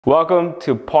Welcome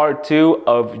to part 2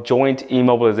 of joint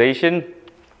immobilization.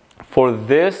 For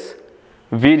this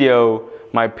video,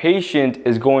 my patient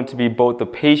is going to be both the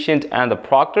patient and the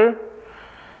proctor.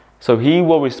 So he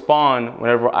will respond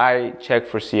whenever I check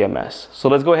for CMS. So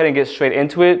let's go ahead and get straight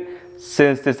into it,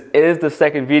 since this is the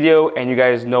second video and you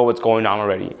guys know what's going on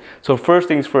already. So first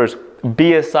things first,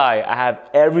 BSI, I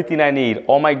have everything I need,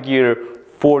 all my gear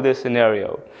for this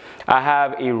scenario. I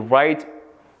have a right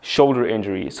shoulder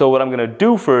injury. So what I'm gonna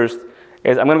do first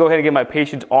is I'm gonna go ahead and get my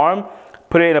patient's arm,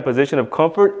 put it in a position of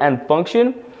comfort and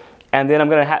function, and then I'm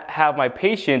gonna have my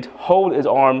patient hold his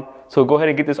arm. So go ahead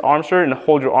and get this arm shirt and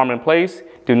hold your arm in place.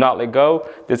 Do not let go.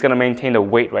 This is gonna maintain the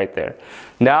weight right there.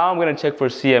 Now I'm gonna check for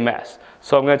CMS.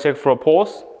 So I'm gonna check for a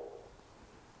pulse.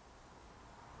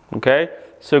 Okay,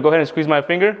 so go ahead and squeeze my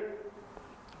finger.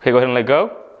 Okay, go ahead and let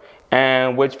go.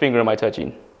 And which finger am I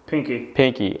touching? Pinky.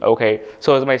 Pinky, okay.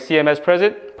 So is my CMS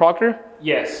present, proctor?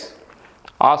 Yes.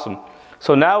 Awesome.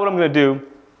 So now what I'm gonna do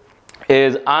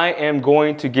is I am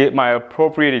going to get my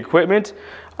appropriate equipment.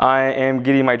 I am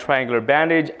getting my triangular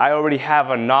bandage. I already have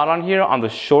a knot on here on the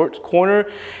short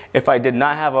corner. If I did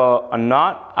not have a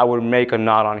knot, I would make a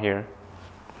knot on here.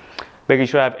 Making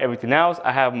sure I have everything else.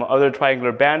 I have my other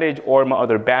triangular bandage or my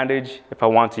other bandage if I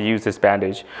want to use this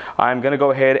bandage. I'm gonna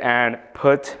go ahead and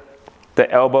put the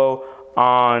elbow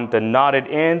on the knotted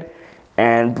end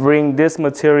and bring this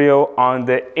material on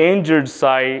the injured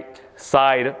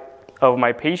side of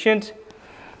my patient.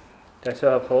 Can I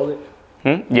still hold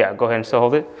it? Yeah, go ahead and still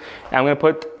hold it. And I'm gonna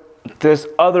put this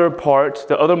other part,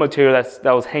 the other material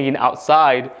that was hanging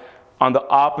outside, on the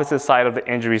opposite side of the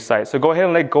injury site. So go ahead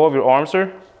and let go of your arm,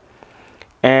 sir,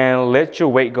 and let your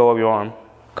weight go of your arm.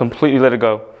 Completely let it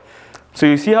go. So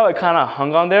you see how it kind of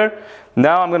hung on there?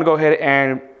 Now I'm gonna go ahead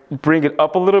and bring it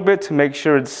up a little bit to make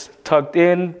sure it's tucked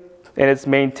in and it's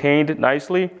maintained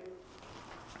nicely.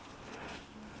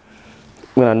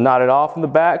 I'm gonna knot it off in the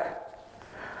back.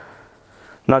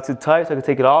 Not too tight so I can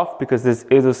take it off, because this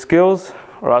is a skills,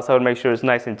 or else I would make sure it's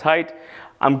nice and tight.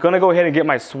 I'm gonna go ahead and get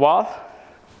my swath.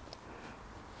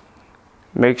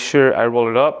 Make sure I roll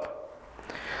it up.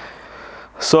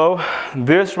 So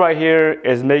this right here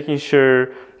is making sure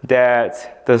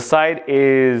that the site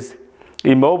is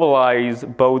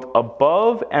immobilized both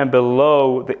above and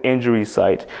below the injury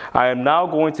site. I am now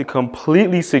going to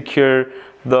completely secure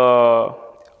the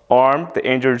arm, the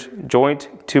injured joint,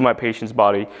 to my patient's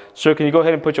body. Sir, can you go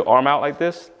ahead and put your arm out like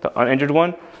this, the uninjured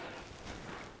one?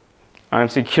 I'm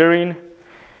securing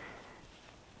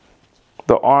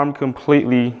the arm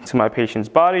completely to my patient's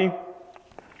body.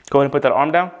 Go ahead and put that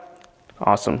arm down.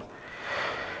 Awesome.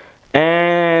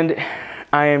 And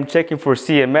I am checking for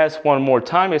CMS one more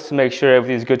time just to make sure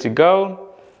everything's good to go.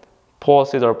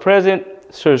 Pulses are present.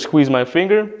 Sir, squeeze my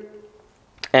finger.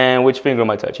 And which finger am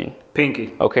I touching?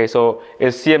 Pinky. Okay, so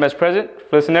is CMS present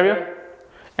for this scenario?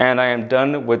 And I am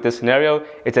done with this scenario.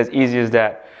 It's as easy as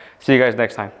that. See you guys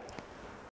next time.